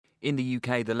In the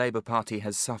UK, the Labour Party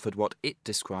has suffered what it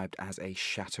described as a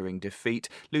shattering defeat,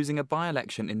 losing a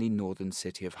by-election in the northern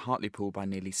city of Hartlepool by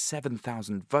nearly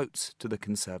 7,000 votes to the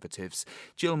Conservatives.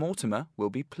 Jill Mortimer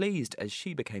will be pleased, as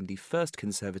she became the first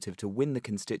Conservative to win the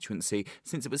constituency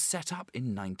since it was set up in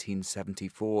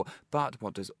 1974. But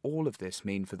what does all of this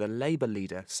mean for the Labour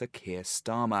leader, Sir Keir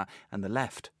Starmer, and the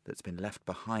left that's been left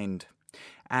behind?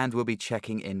 And we'll be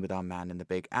checking in with our man in the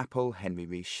Big Apple, Henry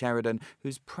Rees Sheridan,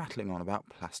 who's prattling on about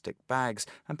plastic bags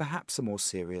and perhaps a more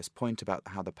serious point about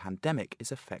how the pandemic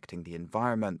is affecting the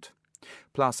environment.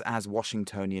 Plus, as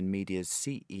Washingtonian Media's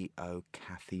CEO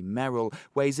Kathy Merrill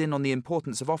weighs in on the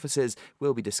importance of offices,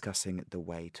 we'll be discussing the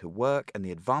way to work and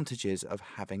the advantages of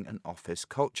having an office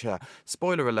culture.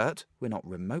 Spoiler alert, we're not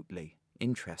remotely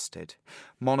interested.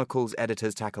 Monocle's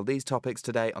editors tackle these topics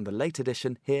today on the late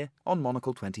edition here on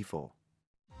Monocle 24.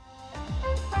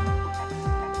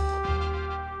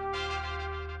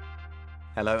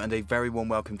 Hello and a very warm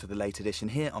welcome to the late edition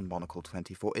here on Monocle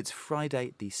 24. It's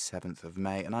Friday the 7th of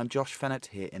May and I'm Josh Fennett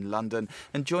here in London,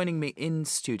 and joining me in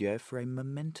studio for a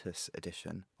momentous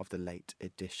edition of the late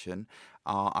edition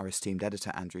are our esteemed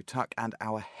editor Andrew Tuck and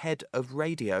our head of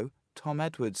radio Tom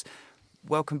Edwards.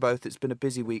 Welcome both. It's been a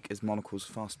busy week as Monocle's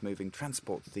fast-moving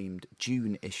transport-themed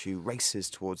June issue races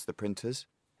towards the printers.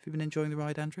 Have you been enjoying the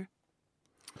ride, Andrew?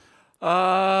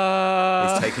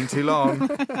 It's taking too long.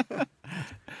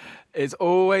 It's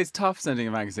always tough sending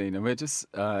a magazine, and we're just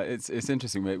it's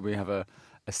interesting. We have a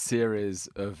series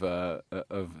of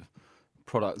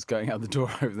products going out the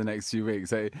door over the next few weeks.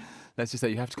 So let's just say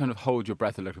you have to kind of hold your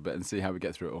breath a little bit and see how we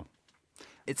get through it all.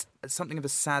 It's something of a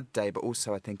sad day, but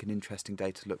also I think an interesting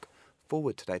day to look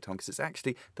forward today, Tom, because it's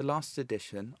actually the last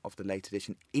edition of the late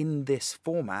edition in this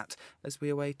format as we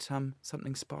await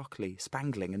something sparkly,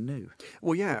 spangling and new.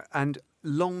 Well, yeah, and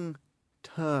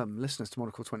long-term listeners to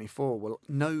Monocle 24 will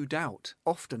no doubt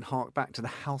often hark back to the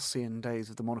halcyon days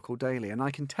of the Monocle Daily, and I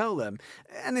can tell them,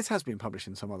 and this has been published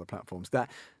in some other platforms,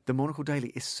 that the Monocle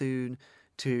Daily is soon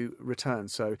to return.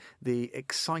 So the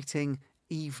exciting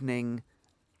evening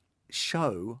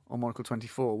show on Monocle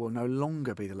 24 will no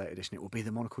longer be the late edition. It will be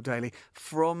the Monocle Daily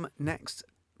from next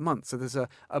month. So there's a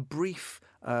brief...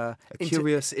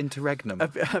 curious interregnum.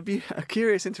 A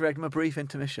curious interregnum, a brief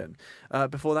intermission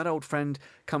before that old friend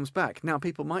comes back. Now,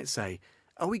 people might say,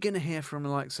 are we going to hear from the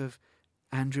likes of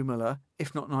Andrew Muller,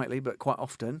 if not nightly, but quite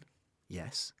often?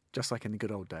 Yes, just like in the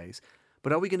good old days.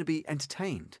 But are we going to be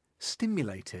entertained,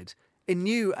 stimulated in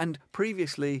new and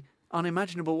previously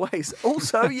unimaginable ways?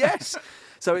 Also, yes.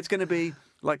 So it's going to be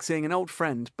like seeing an old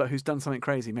friend, but who's done something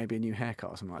crazy, maybe a new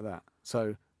haircut or something like that.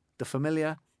 So the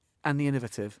familiar and the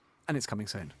innovative, and it's coming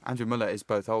soon. Andrew Muller is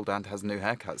both old and has a new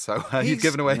haircut, so you've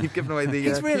given away the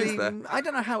he's really, there. I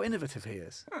don't know how innovative he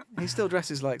is. He still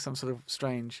dresses like some sort of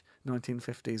strange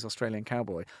 1950s Australian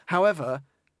cowboy. However,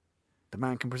 the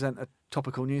man can present a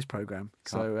topical news programme,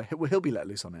 so he'll be let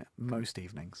loose on it most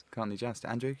evenings. Can't he just?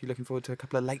 Andrew, you looking forward to a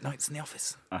couple of late nights in the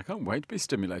office? I can't wait to be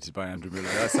stimulated by Andrew Miller.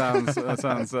 That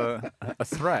sounds a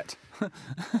threat.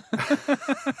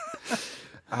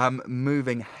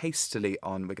 Moving hastily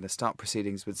on, we're going to start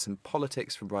proceedings with some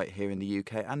politics from right here in the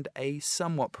UK and a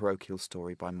somewhat parochial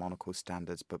story by Monocle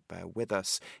standards, but bear with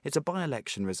us. It's a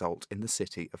by-election result in the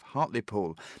city of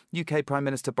Hartlepool. UK Prime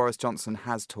Minister Boris Johnson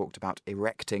has talked about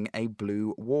erecting a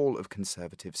blue wall of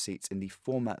Conservative seats in the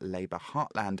former Labour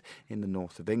heartland in the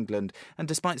north of England, and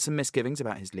despite some misgivings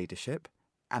about his leadership,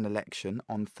 an election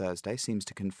on Thursday seems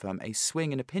to confirm a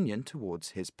swing in opinion towards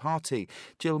his party.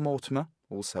 Jill Mortimer,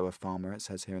 also a farmer, it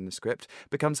says here in the script,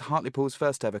 becomes Hartlepool's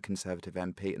first ever Conservative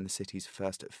MP and the city's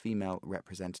first female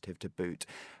representative to boot.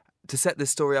 To set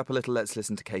this story up a little, let's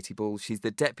listen to Katie Ball. She's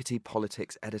the deputy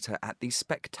politics editor at The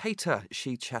Spectator.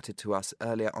 She chatted to us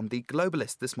earlier on The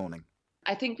Globalist this morning.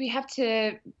 I think we have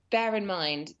to bear in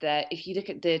mind that if you look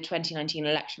at the 2019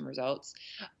 election results,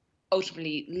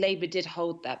 ultimately Labour did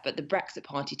hold that, but the Brexit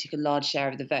Party took a large share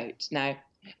of the vote. Now,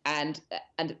 and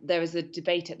there was a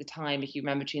debate at the time, if you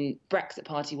remember, between Brexit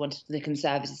Party wanted the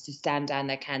Conservatives to stand down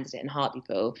their candidate in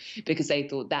Hartlepool because they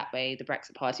thought that way the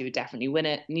Brexit Party would definitely win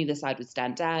it. Neither side would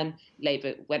stand down.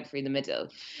 Labour went through the middle.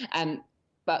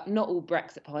 But not all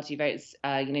Brexit Party votes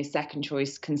are, second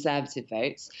choice Conservative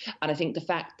votes. And I think the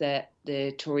fact that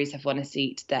the Tories have won a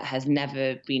seat that has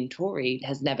never been Tory,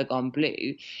 has never gone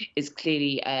blue, is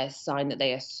clearly a sign that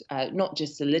they are not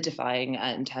just solidifying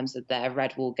in terms of their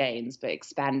red wall gains, but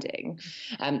expanding.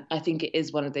 I think it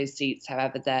is one of those seats,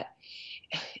 however, that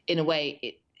in a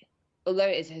way, although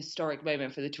it is a historic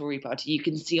moment for the Tory party, you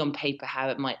can see on paper how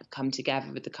it might have come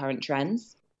together with the current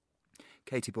trends.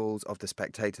 Katie Balls of The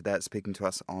Spectator there, speaking to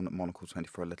us on Monocle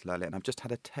 24 a little earlier. And I've just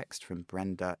had a text from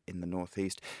Brenda in the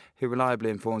northeast, who reliably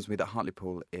informs me that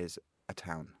Hartlepool is a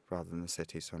town rather than a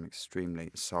city, so I'm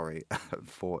extremely sorry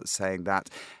for saying that.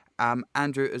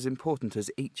 Andrew, as important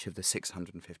as each of the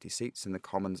 650 seats in the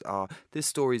Commons are, this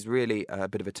story is really a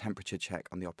bit of a temperature check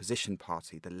on the opposition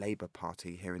party, the Labour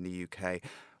Party here in the UK.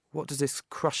 What does this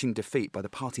crushing defeat, by the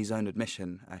party's own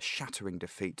admission, a shattering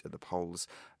defeat at the polls,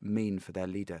 mean for their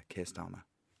leader, Keir Starmer?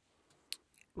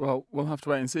 Well, we'll have to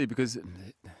wait and see, because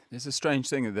there's a strange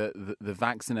thing that the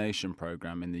vaccination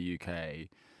programme in the UK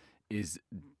is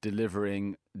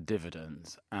delivering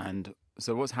dividends. And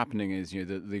so what's happening is,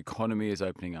 the economy is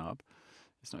opening up.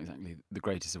 It's not exactly the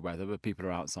greatest of weather, but people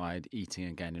are outside eating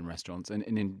again in restaurants. And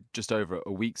in just over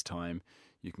a week's time,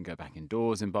 you can go back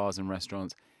indoors in bars and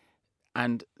restaurants.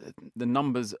 And the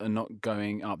numbers are not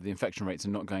going up. The infection rates are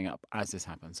not going up as this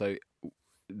happens. So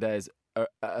there's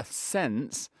a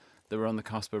sense that we're on the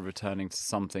cusp of returning to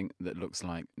something that looks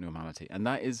like normality. And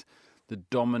that is the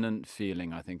dominant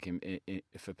feeling, I think,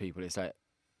 for people. It's like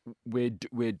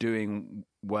we're doing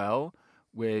well.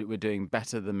 We're doing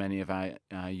better than many of our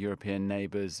European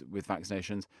neighbours with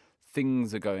vaccinations.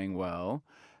 Things are going well.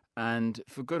 And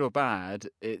for good or bad,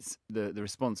 it's the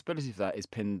responsibility for that is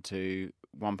pinned to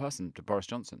one person, to Boris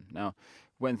Johnson. Now,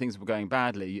 when things were going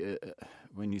badly,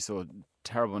 when you saw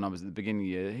terrible numbers at the beginning of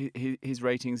the year, his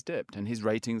ratings dipped, and his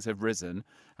ratings have risen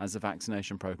as the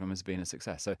vaccination programme has been a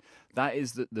success. So that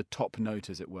is the top note,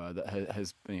 as it were, that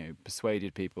has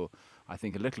persuaded people, I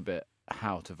think, a little bit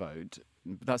how to vote.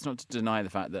 But that's not to deny the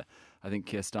fact that I think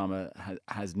Keir Starmer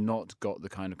has not got the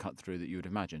kind of cut through that you would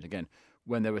imagine. Again,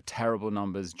 when there were terrible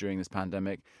numbers during this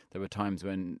pandemic, there were times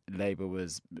when Labour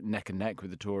was neck and neck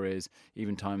with the Tories,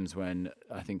 even times when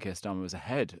I think Keir Starmer was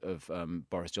ahead of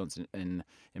Boris Johnson in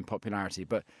popularity.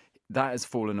 But that has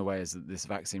fallen away as this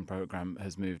vaccine programme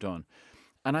has moved on.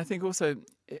 And I think also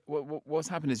what's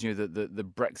happened is that the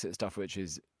Brexit stuff, which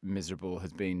is miserable,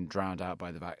 has been drowned out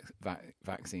by the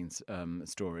vaccines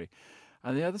story.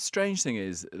 And the other strange thing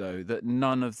is, though, that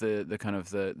none of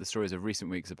the stories of recent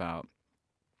weeks about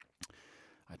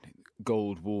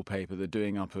gold wallpaper, the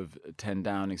doing up of 10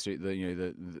 Downing Street,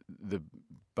 the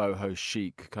boho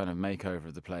chic kind of makeover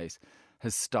of the place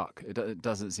has stuck. It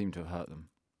doesn't seem to have hurt them.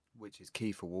 Which is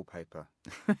key for wallpaper.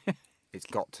 It's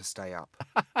got to stay up,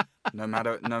 no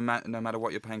matter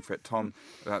what you're paying for it. Tom,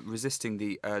 resisting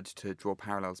the urge to draw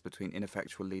parallels between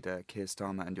ineffectual leader Keir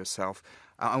Starmer and yourself,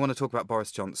 I want to talk about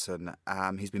Boris Johnson.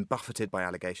 He's been buffeted by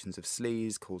allegations of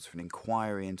sleaze, calls for an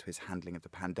inquiry into his handling of the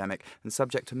pandemic, and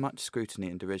subject to much scrutiny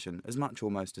and derision, as much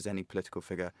almost as any political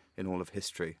figure in all of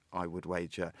history, I would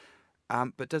wager.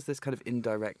 But does this kind of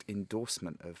indirect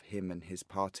endorsement of him and his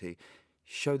party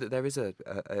show that there is a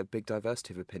big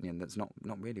diversity of opinion that's not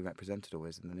really represented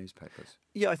always in the newspapers?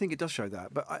 Yeah, I think it does show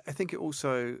that. But I think it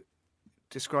also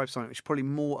describes something which is probably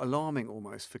more alarming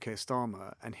almost for Keir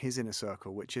Starmer and his inner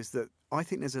circle, which is that I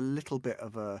think there's a little bit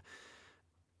of a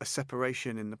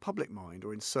separation in the public mind,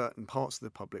 or in certain parts of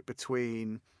the public,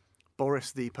 between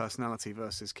Boris the personality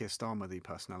versus Keir Starmer the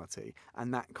personality,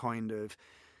 and that kind of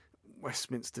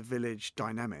Westminster Village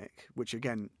dynamic, which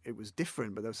again, it was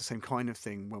different, but there was the same kind of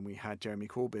thing when we had Jeremy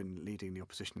Corbyn leading the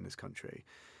opposition in this country,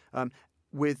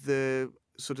 with the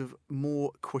sort of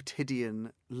more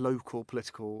quotidian local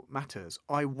political matters.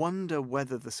 I wonder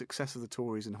whether the success of the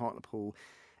Tories in Hartlepool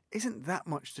isn't that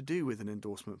much to do with an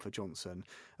endorsement for Johnson,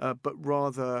 but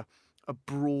rather a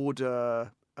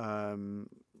broader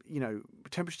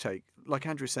temperature take, like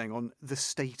Andrew was saying, on the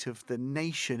state of the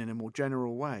nation in a more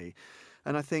general way.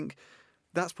 And I think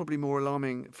that's probably more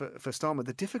alarming for Starmer.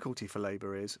 The difficulty for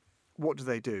Labour is, what do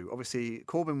they do? Obviously,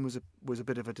 Corbyn was a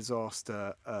bit of a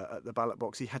disaster at the ballot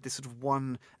box. He had this sort of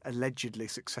one allegedly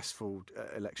successful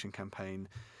election campaign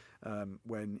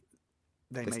when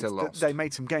they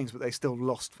made some gains, but they still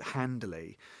lost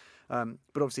handily. But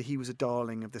obviously he was a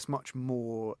darling of this much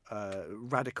more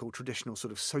radical, traditional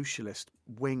sort of socialist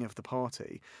wing of the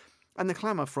party. And the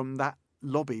clamour from that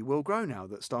lobby will grow now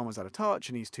that Starmer's out of touch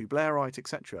and he's too Blairite,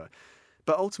 etc.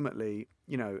 But ultimately,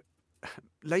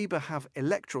 Labour have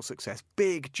electoral success,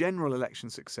 big general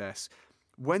election success,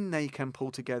 when they can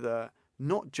pull together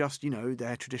not just,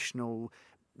 their traditional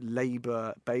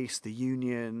Labour base, the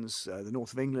unions, the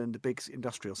north of England, the big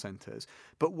industrial centres,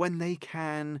 but when they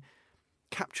can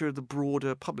capture the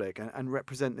broader public and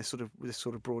represent this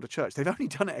sort of broader church. They've only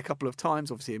done it a couple of times,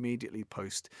 obviously immediately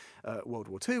post World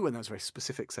War II, when there was a very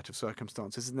specific set of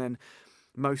circumstances, and then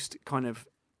most kind of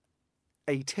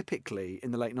atypically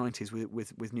in the late 90s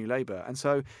with New Labour. And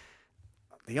so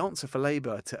the answer for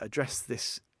Labour to address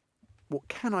this, what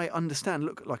can I understand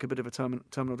look like a bit of a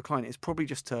terminal decline, is probably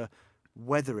just to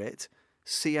weather it,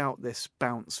 see out this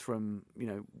bounce from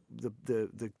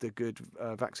the good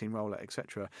vaccine rollout,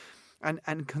 etc.,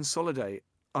 and consolidate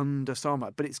under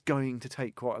Starmer. But it's going to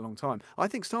take quite a long time. I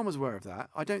think Starmer's aware of that.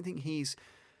 I don't think he's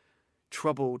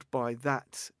troubled by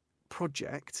that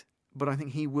project, but I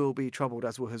think he will be troubled,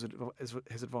 as will his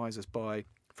advisors, by,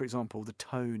 for example, the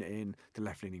tone in the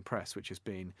left-leaning press, which has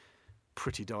been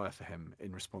pretty dire for him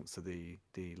in response to the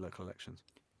local elections.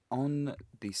 On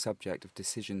the subject of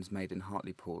decisions made in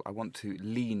Hartlepool, I want to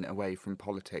lean away from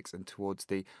politics and towards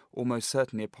the almost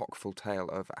certainly apocryphal tale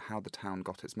of how the town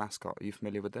got its mascot. Are you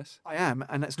familiar with this? I am,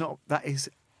 and that is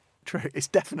true. It's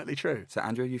definitely true. So,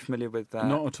 Andrew, are you familiar with that?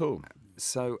 Not at all.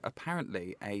 So,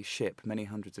 apparently, a ship many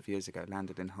hundreds of years ago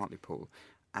landed in Hartlepool,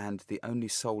 and the only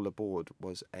soul aboard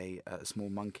was a small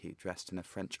monkey dressed in a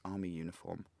French army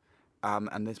uniform.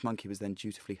 And this monkey was then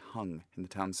dutifully hung in the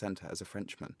town centre as a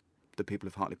Frenchman, the people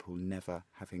of Hartlepool never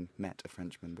having met a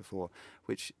Frenchman before,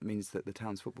 which means that the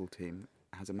town's football team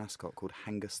has a mascot called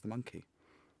Hangus the Monkey.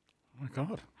 Oh my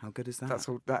God! How good is that?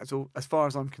 That's all. As far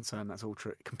as I'm concerned, that's all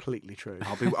true. Completely true.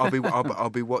 I'll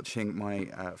be watching my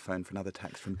phone for another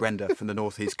text from Brenda from the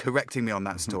Northeast correcting me on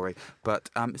that story. But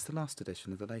it's the last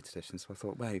edition of the late edition, so I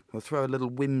thought, wait, we'll throw a little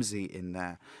whimsy in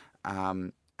there.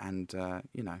 And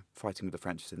fighting with the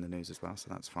French is in the news as well,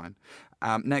 so that's fine.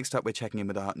 Next up, we're checking in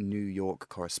with our New York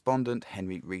correspondent,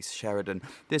 Henry Rees Sheridan.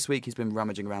 This week, he's been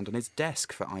rummaging around on his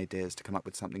desk for ideas to come up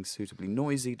with something suitably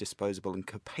noisy, disposable and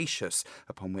capacious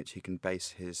upon which he can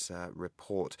base his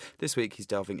report. This week, he's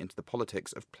delving into the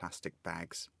politics of plastic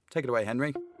bags. Take it away,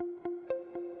 Henry.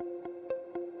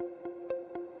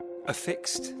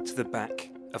 Affixed to the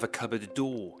back of a cupboard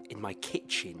door in my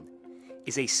kitchen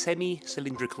is a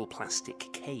semi-cylindrical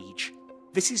plastic cage.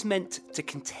 This is meant to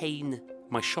contain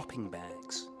my shopping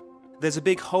bags. There's a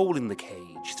big hole in the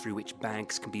cage through which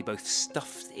bags can be both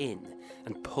stuffed in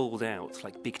and pulled out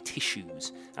like big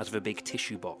tissues out of a big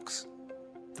tissue box.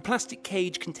 The plastic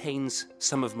cage contains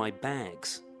some of my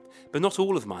bags, but not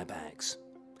all of my bags.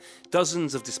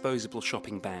 Dozens of disposable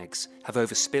shopping bags have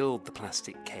overspilled the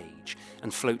plastic cage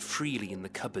and float freely in the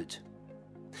cupboard.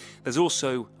 There's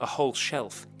also a whole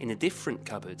shelf in a different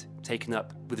cupboard taken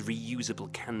up with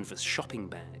reusable canvas shopping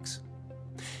bags.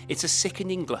 It's a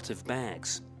sickening glut of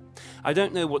bags. I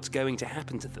don't know what's going to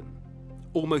happen to them.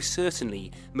 Almost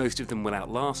certainly, most of them will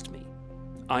outlast me.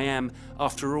 I am,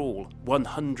 after all,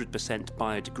 100%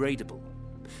 biodegradable,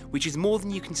 which is more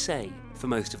than you can say for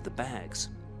most of the bags.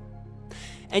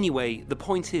 Anyway, the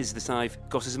point is that I've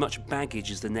got as much baggage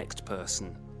as the next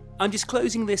person. I'm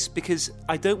disclosing this because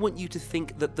I don't want you to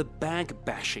think that the bag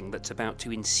bashing that's about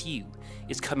to ensue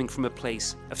is coming from a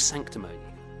place of sanctimony.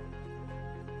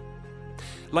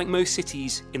 Like most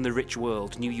cities in the rich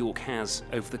world, New York has,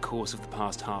 over the course of the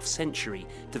past half-century,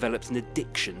 developed an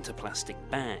addiction to plastic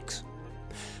bags.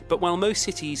 But while most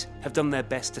cities have done their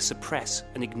best to suppress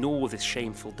and ignore this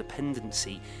shameful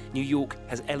dependency, New York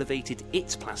has elevated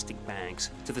its plastic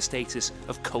bags to the status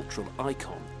of cultural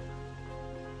icon.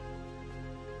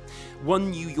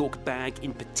 One New York bag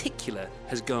in particular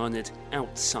has garnered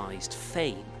outsized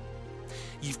fame.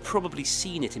 You've probably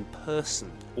seen it in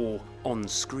person or on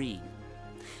screen.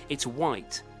 It's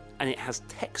white and it has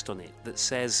text on it that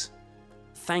says,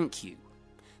 "Thank you,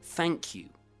 thank you,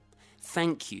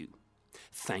 thank you,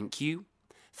 thank you,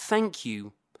 thank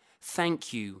you,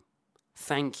 thank you,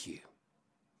 thank you."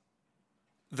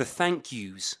 The thank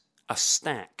yous are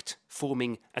stacked,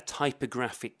 forming a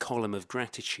typographic column of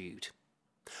gratitude.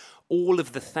 All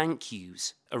of the thank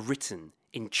yous are written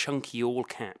in chunky all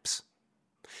caps.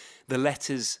 The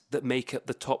letters that make up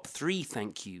the top 3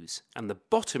 thank yous and the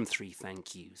bottom 3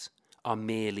 thank yous are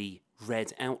merely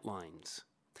red outlines.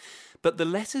 But the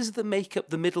letters that make up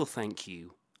the middle thank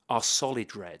you are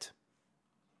solid red.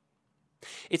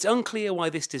 It's unclear why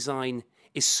this design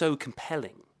is so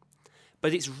compelling,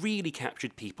 but it's really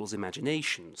captured people's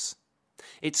imaginations.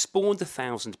 It spawned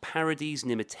 1,000 parodies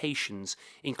and imitations,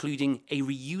 including a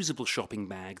reusable shopping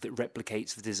bag that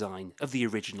replicates the design of the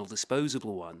original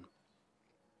disposable one.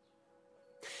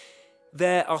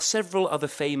 There are several other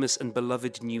famous and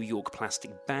beloved New York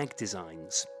plastic bag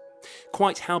designs.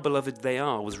 Quite how beloved they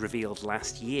are was revealed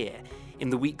last year,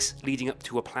 in the weeks leading up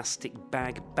to a plastic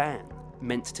bag ban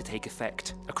meant to take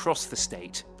effect across the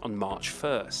state on March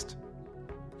 1st.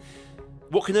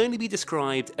 What can only be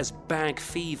described as bag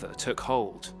fever took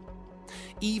hold.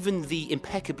 Even the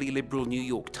impeccably liberal New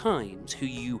York Times, who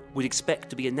you would expect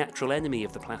to be a natural enemy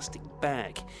of the plastic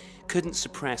bag, couldn't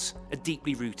suppress a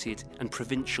deeply rooted and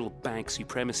provincial bag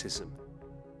supremacism.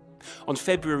 On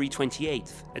February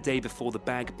 28th, a day before the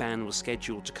bag ban was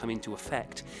scheduled to come into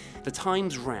effect, the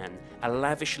Times ran a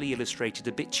lavishly illustrated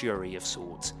obituary of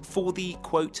sorts for the,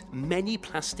 quote, many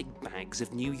plastic bags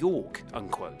of New York,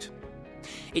 unquote.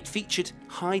 It featured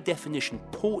high-definition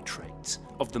portraits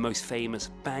of the most famous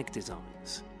bag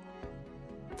designs.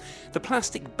 The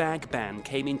plastic bag ban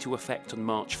came into effect on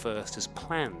March 1st as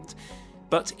planned,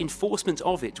 but enforcement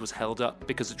of it was held up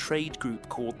because a trade group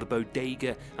called the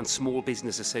Bodega and Small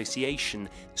Business Association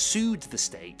sued the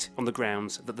state on the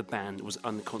grounds that the ban was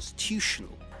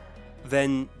unconstitutional.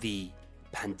 Then the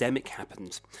pandemic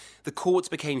happened. The courts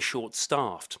became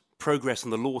short-staffed. Progress on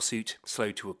the lawsuit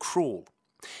slowed to a crawl.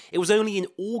 It was only in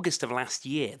August of last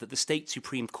year that the state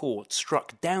Supreme Court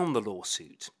struck down the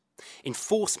lawsuit.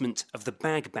 Enforcement of the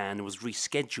bag ban was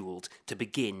rescheduled to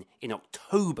begin in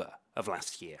October of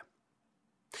last year.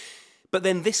 But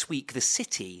then this week, The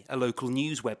City, a local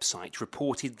news website,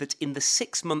 reported that in the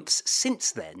 6 months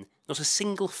since then, not a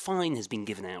single fine has been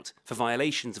given out for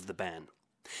violations of the ban.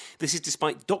 This is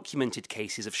despite documented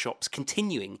cases of shops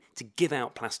continuing to give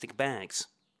out plastic bags.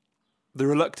 The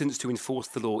reluctance to enforce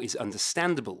the law is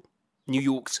understandable. New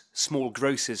York's small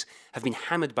grocers have been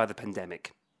hammered by the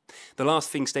pandemic. The last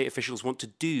thing state officials want to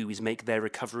do is make their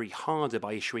recovery harder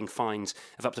by issuing fines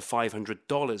of up to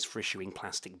 $500 for issuing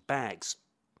plastic bags.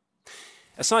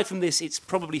 Aside from this, it's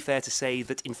probably fair to say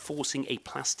that enforcing a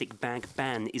plastic bag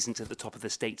ban isn't at the top of the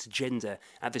state's agenda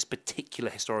at this particular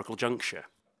historical juncture.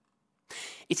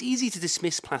 It's easy to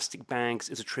dismiss plastic bags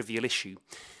as a trivial issue,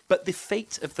 but the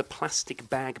fate of the plastic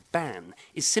bag ban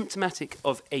is symptomatic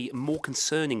of a more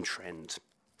concerning trend.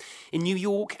 In New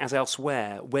York, as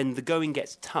elsewhere, when the going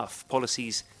gets tough,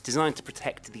 policies designed to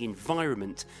protect the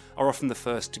environment are often the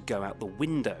first to go out the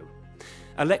window.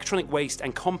 Electronic waste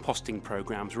and composting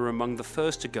programs were among the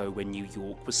first to go when New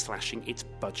York was slashing its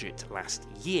budget last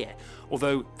year,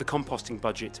 although the composting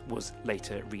budget was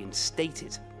later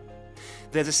reinstated.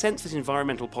 There's a sense that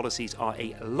environmental policies are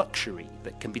a luxury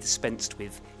that can be dispensed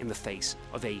with in the face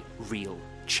of a real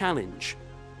challenge.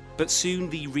 But soon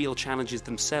the real challenges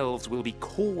themselves will be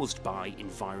caused by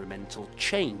environmental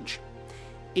change.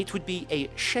 It would be a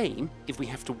shame if we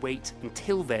have to wait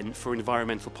until then for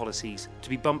environmental policies to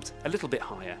be bumped a little bit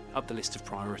higher up the list of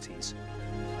priorities.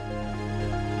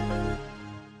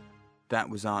 That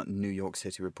was our New York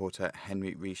City reporter,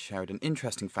 Henry Rees Sheridan.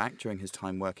 Interesting fact, during his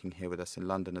time working here with us in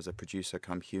London as a producer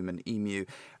come human emu,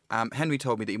 Henry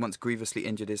told me that he once grievously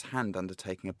injured his hand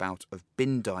undertaking a bout of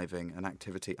bin diving, an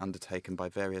activity undertaken by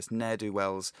various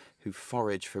ne'er-do-wells who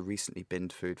forage for recently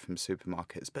binned food from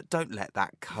supermarkets. But don't let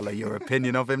that colour your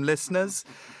opinion of him, listeners.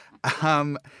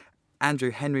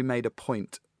 Andrew, Henry made a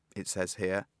point, it says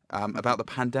here, about the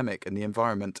pandemic and the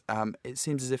environment. It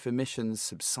seems as if emissions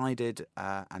subsided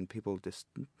and people just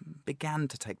began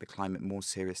to take the climate more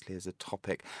seriously as a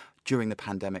topic during the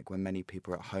pandemic when many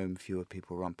people were at home, fewer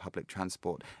people were on public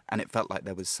transport, and it felt like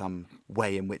there was some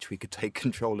way in which we could take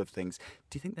control of things.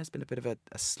 Do you think there's been a bit of a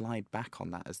slide back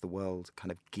on that as the world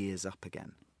kind of gears up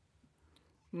again?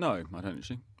 No, I don't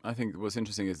actually. I think what's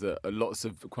interesting is that lots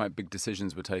of quite big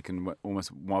decisions were taken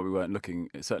almost while we weren't looking,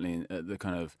 certainly at the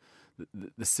kind of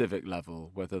the civic level,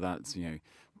 whether that's,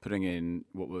 putting in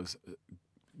what was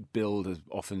billed as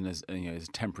often as as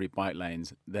temporary bike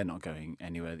lanes. They're not going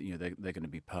anywhere. They're going to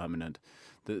be permanent.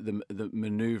 The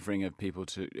manoeuvring of people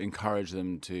to encourage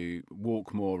them to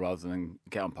walk more rather than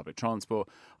get on public transport.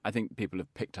 I think people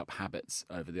have picked up habits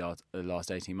over the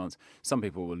last 18 months. Some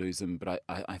people will lose them, but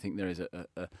I think there is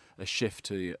a shift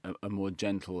to a more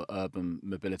gentle urban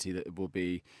mobility that will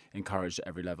be encouraged at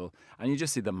every level. And you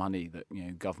just see the money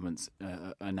that governments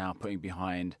are now putting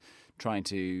behind trying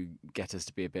to get us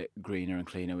to be a bit greener and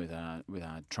cleaner with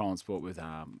our transport, with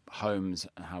our homes,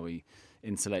 how we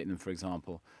insulate them, for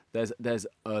example. There's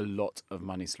a lot of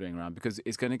money slewing around because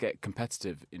it's going to get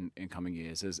competitive in coming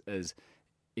years as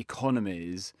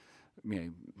economies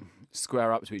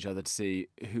square up to each other to see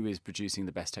who is producing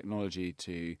the best technology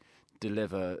to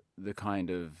deliver the kind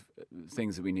of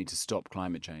things that we need to stop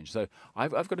climate change. So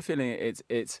I've got a feeling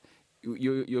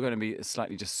you're going to be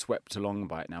slightly just swept along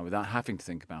by it now without having to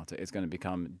think about it. It's going to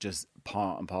become just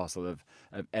part and parcel of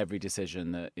every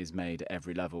decision that is made at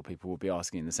every level. People will be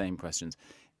asking the same questions.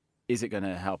 Is it going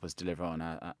to help us deliver on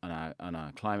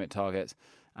our climate targets?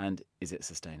 And is it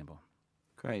sustainable?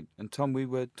 Great. And Tom, we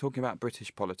were talking about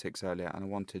British politics earlier, and I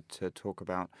wanted to talk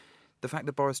about the fact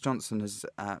that Boris Johnson has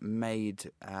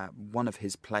made one of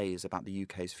his plays about the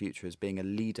UK's future as being a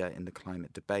leader in the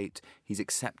climate debate. He's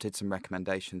accepted some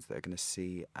recommendations that are going to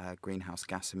see greenhouse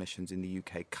gas emissions in the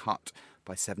UK cut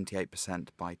by 78%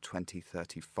 by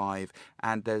 2035.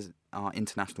 And there's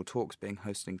international talks being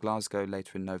hosted in Glasgow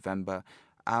later in November.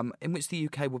 in which the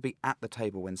UK will be at the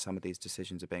table when some of these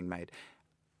decisions are being made.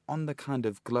 On the kind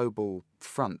of global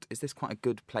front, is this quite a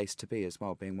good place to be as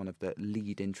well, being one of the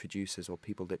lead introducers or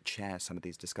people that chair some of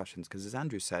these discussions? Because as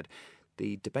Andrew said,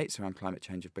 the debates around climate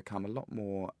change have become a lot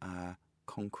more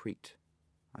concrete,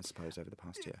 I suppose, over the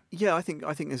past year. Yeah, I think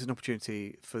there's an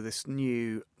opportunity for this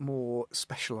new, more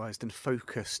specialised and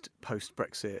focused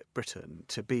post-Brexit Britain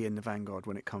to be in the vanguard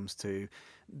when it comes to,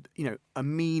 a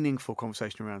meaningful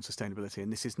conversation around sustainability.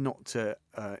 And this is not to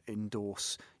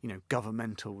endorse,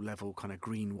 governmental level kind of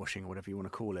greenwashing or whatever you want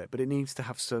to call it, but it needs to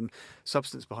have some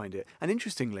substance behind it. And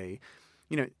interestingly,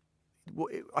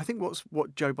 I think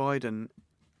what Joe Biden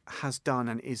has done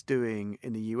and is doing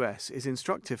in the US is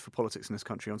instructive for politics in this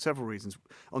country on several reasons,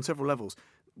 on several levels.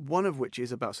 One of which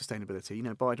is about sustainability.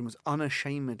 Biden was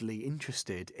unashamedly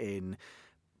interested in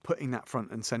putting that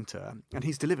front and centre, and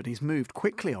he's delivered. He's moved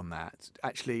quickly on that,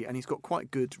 actually, and he's got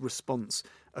quite good response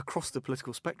across the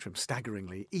political spectrum,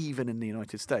 staggeringly, even in the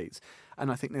United States.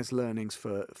 And I think there's learnings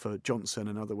for Johnson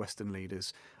and other Western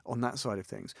leaders on that side of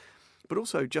things. But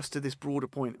also, just to this broader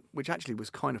point, which actually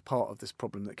was kind of part of this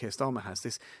problem that Keir Starmer has,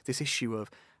 this issue of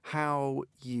how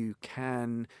you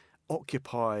can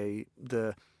occupy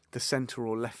the centre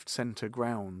or left centre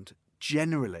ground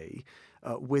generally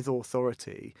with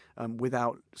authority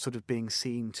without sort of being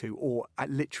seen to or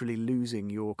literally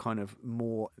losing your kind of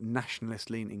more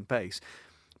nationalist-leaning base.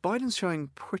 Biden's showing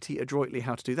pretty adroitly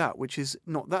how to do that, which is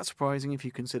not that surprising if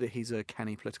you consider he's a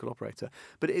canny political operator.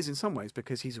 But it is in some ways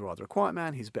because he's rather a quiet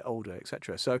man, he's a bit older,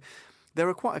 etc. So there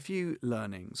are quite a few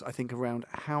learnings, I think, around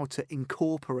how to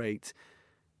incorporate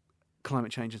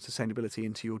climate change and sustainability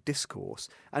into your discourse,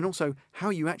 and also how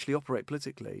you actually operate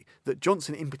politically, that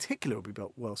Johnson in particular will be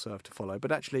well served to follow,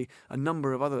 but actually a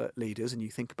number of other leaders, and you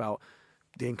think about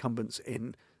the incumbents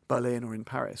in Berlin or in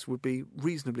Paris, would be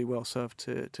reasonably well served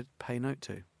to pay note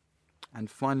to. And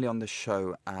finally on the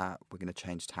show, we're going to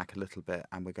change tack a little bit,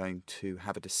 and we're going to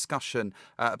have a discussion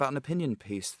about an opinion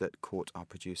piece that caught our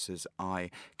producer's eye.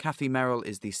 Kathy Merrill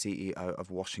is the CEO of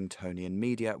Washingtonian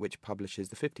Media, which publishes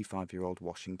the 55-year-old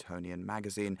Washingtonian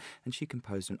magazine, and she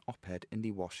composed an op-ed in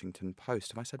the Washington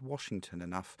Post. Have I said Washington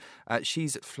enough?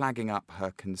 She's flagging up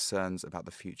her concerns about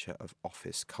the future of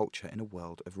office culture in a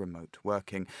world of remote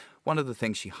working. One of the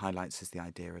things she highlights is the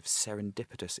idea of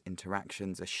serendipitous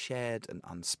interactions, a shared and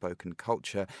unspoken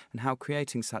culture, and how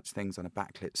creating such things on a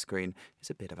backlit screen is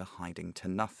a bit of a hiding to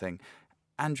nothing.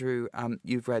 Andrew,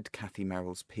 you've read Kathy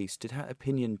Merrill's piece. Did her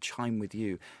opinion chime with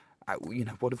you?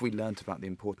 What have we learnt about the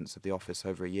importance of the office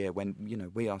over a year when,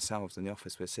 we ourselves in the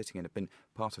office we're sitting in have been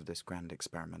part of this grand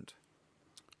experiment?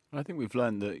 I think we've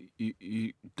learned that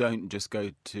you don't just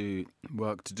go to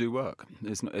work to do work.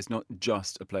 It's not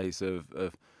just a place of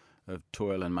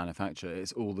toil and manufacture.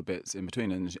 It's all the bits in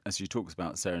between. And as she talks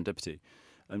about serendipity,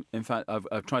 and in fact,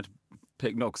 I've tried to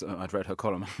pick knocks. I'd read her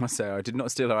column. I must say, I did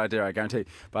not steal her idea, I guarantee.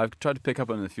 But I've tried to pick up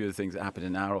on a few of the things that happened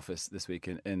in our office this week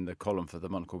in the column for the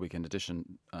Monocle Weekend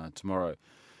edition tomorrow.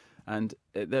 And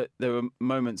there were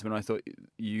moments when I thought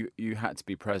you had to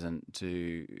be present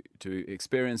to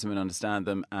experience them and understand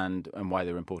them and why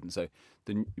they were important. So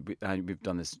we've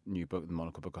done this new book, the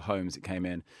Monocle Book of Homes. It came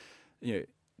in,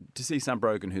 to see Sam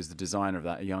Brogan, who's the designer of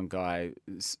that, a young guy,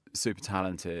 super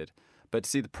talented, but to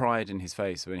see the pride in his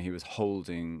face when he was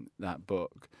holding that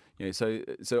book. So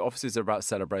offices are about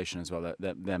celebration as well.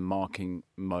 They're marking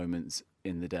moments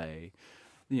in the day.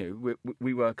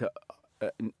 We work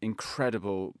at an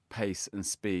incredible pace and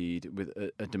speed with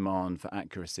a demand for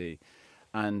accuracy.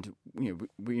 And we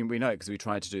know it because we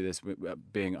tried to do this,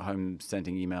 being at home,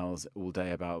 sending emails all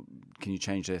day about, can you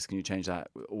change this, can you change that?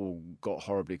 It all got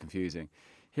horribly confusing.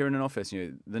 Here in an office,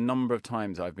 the number of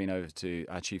times I've been over to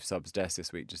our chief sub's desk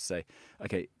this week just to say,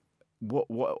 okay, what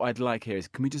I'd like here is,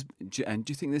 can we just, and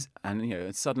do you think this?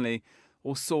 And suddenly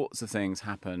all sorts of things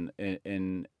happen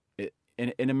in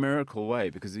a miracle way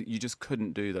because you just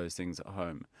couldn't do those things at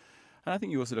home. And I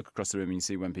think you also look across the room and you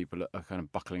see when people are kind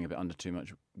of buckling a bit under too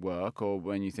much work, or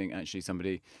when you think actually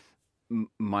somebody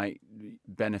might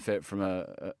benefit from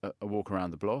a walk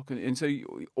around the block. And so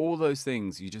all those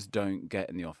things you just don't get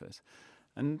in the office.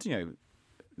 And,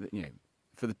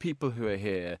 for the people who are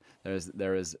here,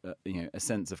 there is a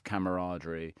sense of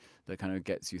camaraderie that kind of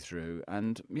gets you through.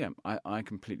 And, I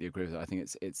completely agree with that. I think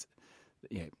it's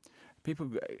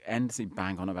people endlessly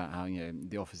bang on about how,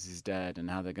 the office is dead and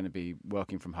how they're going to be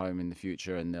working from home in the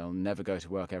future and they'll never go to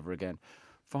work ever again.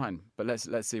 fine. But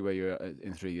let's see where you're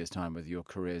in 3 years' time, whether your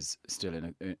career's still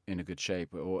in a good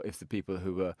shape, or if the people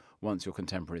who were once your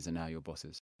contemporaries are now your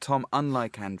bosses. Tom,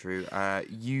 unlike Andrew,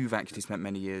 you've actually spent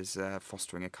many years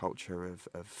fostering a culture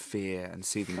of fear and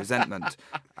seething resentment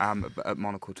at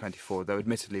Monocle 24, though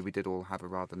admittedly we did all have a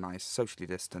rather nice socially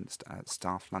distanced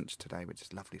staff lunch today, which is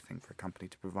a lovely thing for a company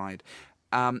to provide.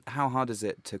 How hard is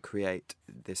it to create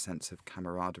this sense of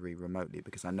camaraderie remotely?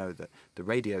 Because I know that the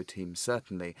radio team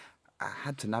certainly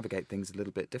had to navigate things a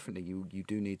little bit differently. You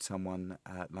do need someone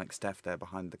like Steph there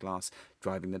behind the glass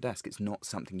driving the desk. It's not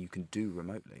something you can do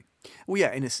remotely. Well,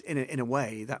 yeah, in a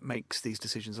way that makes these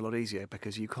decisions a lot easier,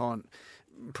 because you can't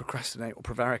procrastinate or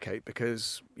prevaricate,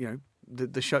 because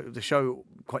the show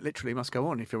quite literally must go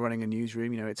on. If you're running a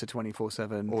newsroom, it's a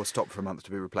 24/7. Or stop for a month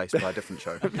to be replaced by a different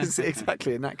show.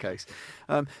 Exactly, in that case.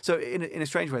 So in a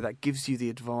strange way, that gives you the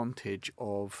advantage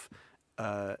of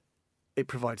it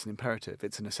provides an imperative.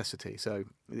 It's a necessity. So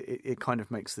it kind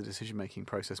of makes the decision-making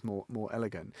process more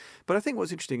elegant. But I think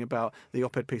what's interesting about the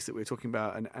op-ed piece that we were talking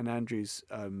about, and Andrew's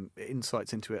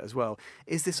insights into it as well,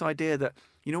 is this idea that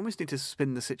you almost need to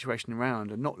spin the situation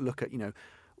around and not look at,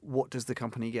 what does the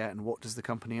company get and what does the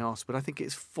company ask. But I think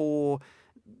it's for,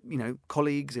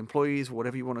 colleagues, employees,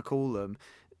 whatever you want to call them,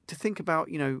 to think about,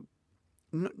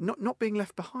 not being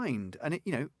left behind. And,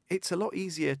 it's a lot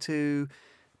easier to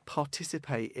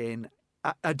participate in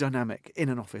a dynamic in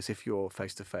an office if you're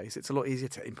face-to-face. It's a lot easier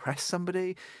to impress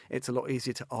somebody. It's a lot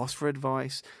easier to ask for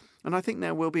advice. And I think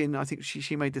there will be, and I think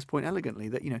she made this point elegantly,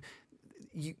 that,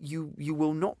 you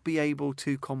will not be able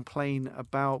to complain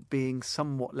about being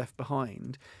somewhat left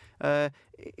behind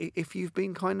if you've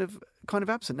been kind of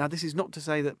absent. Now, this is not to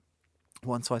say that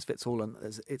one size fits all and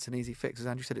it's an easy fix. As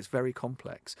Andrew said, it's very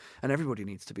complex and everybody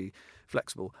needs to be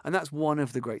flexible. And that's one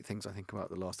of the great things I think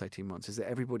about the last 18 months, is that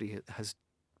everybody has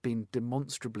been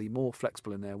demonstrably more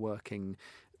flexible in their working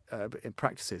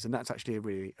practices, and that's actually a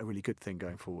really good thing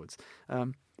going forwards.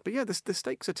 But yeah, the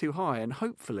stakes are too high, and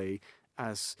hopefully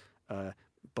as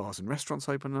bars and restaurants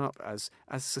open up, as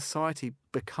society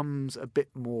becomes a bit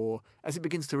more, as it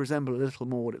begins to resemble a little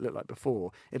more what it looked like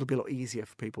before, it'll be a lot easier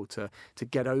for people to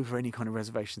get over any kind of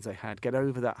reservations they had, get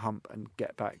over that hump, and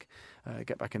get back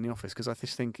in the office, because I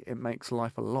just think it makes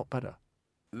life a lot better.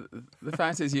 The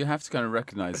fact is, you have to kind of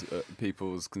recognise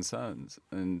people's concerns,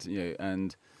 and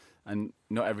and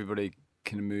not everybody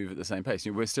can move at the same pace.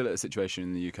 We're still at a situation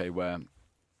in the UK where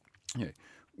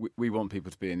we want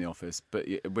people to be in the office, but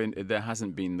when there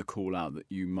hasn't been the call out that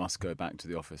you must go back to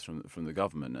the office from the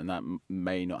government, and that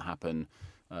may not happen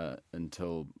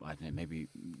until, I don't know, maybe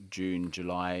June,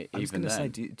 July. I was going to say,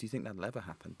 do you think that'll ever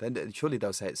happen? Then surely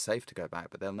they'll say it's safe to go back,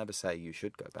 but they'll never say you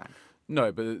should go back.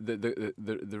 No, but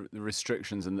the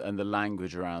restrictions and the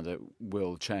language around it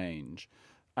will change.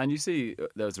 And you see,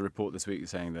 there was a report this week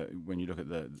saying that when you look at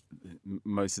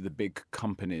most of the big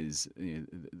companies,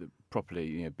 the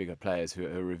properly bigger players who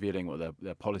are revealing what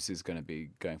their policy is going to be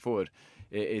going forward,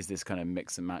 it is this kind of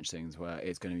mix and match things where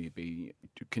it's going to be,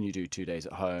 can you do 2 days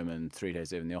at home and 3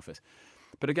 days in the office?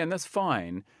 But again, that's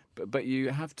fine. But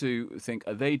you have to think,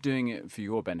 are they doing it for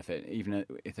your benefit, even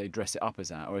if they dress it up as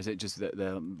that? Or is it just that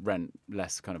they'll rent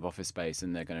less kind of office space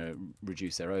and they're going to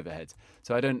reduce their overheads?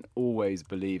 So I don't always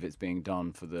believe it's being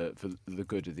done for the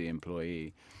good of the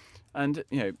employee. And,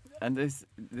 and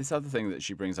this other thing that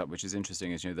she brings up, which is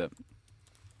interesting, is, that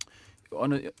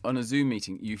on a Zoom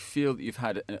meeting, you feel that you've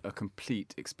had a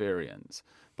complete experience.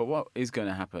 But what is going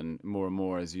to happen more and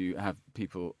more as you have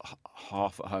people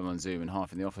half at home on Zoom and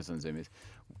half in the office on Zoom is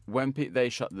when they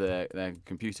shut their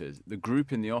computers, the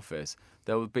group in the office,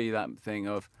 there will be that thing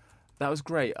of, that was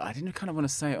great. I didn't kind of want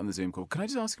to say it on the Zoom call. Can I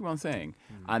just ask you one thing?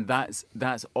 And that's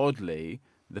oddly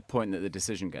the point that the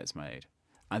decision gets made.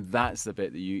 And that's the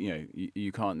bit that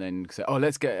you can't then say, oh,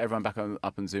 let's get everyone back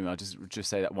up on Zoom. I'll just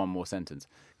say that one more sentence,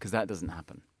 because that doesn't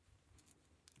happen.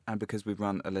 And because we've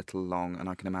run a little long, and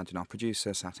I can imagine our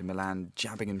producer sat in Milan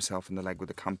jabbing himself in the leg with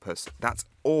a compass, that's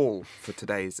all for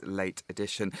today's late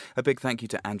edition. A big thank you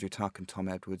to Andrew Tuck and Tom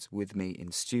Edwards with me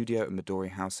in studio at Midori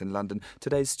House in London.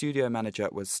 Today's studio manager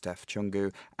was Steph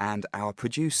Chungu, and our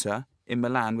producer in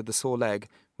Milan with the sore leg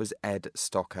was Ed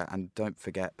Stocker. And don't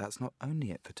forget, that's not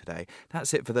only it for today.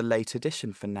 That's it for the late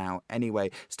edition for now. Anyway,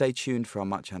 stay tuned for our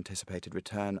much anticipated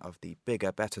return of the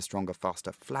bigger, better, stronger,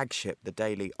 faster flagship, The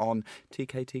Daily, on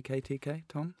TK.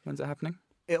 Tom, when's it happening?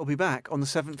 It'll be back on the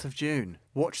 7th of June.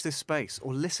 Watch this space,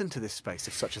 or listen to this space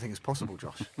if such a thing is possible,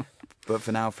 Josh. But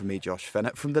for now, from me, Josh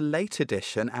Fennett, from the late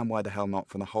edition, and why the hell not,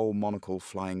 from the whole Monocle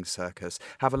flying circus,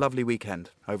 have a lovely weekend.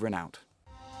 Over and out.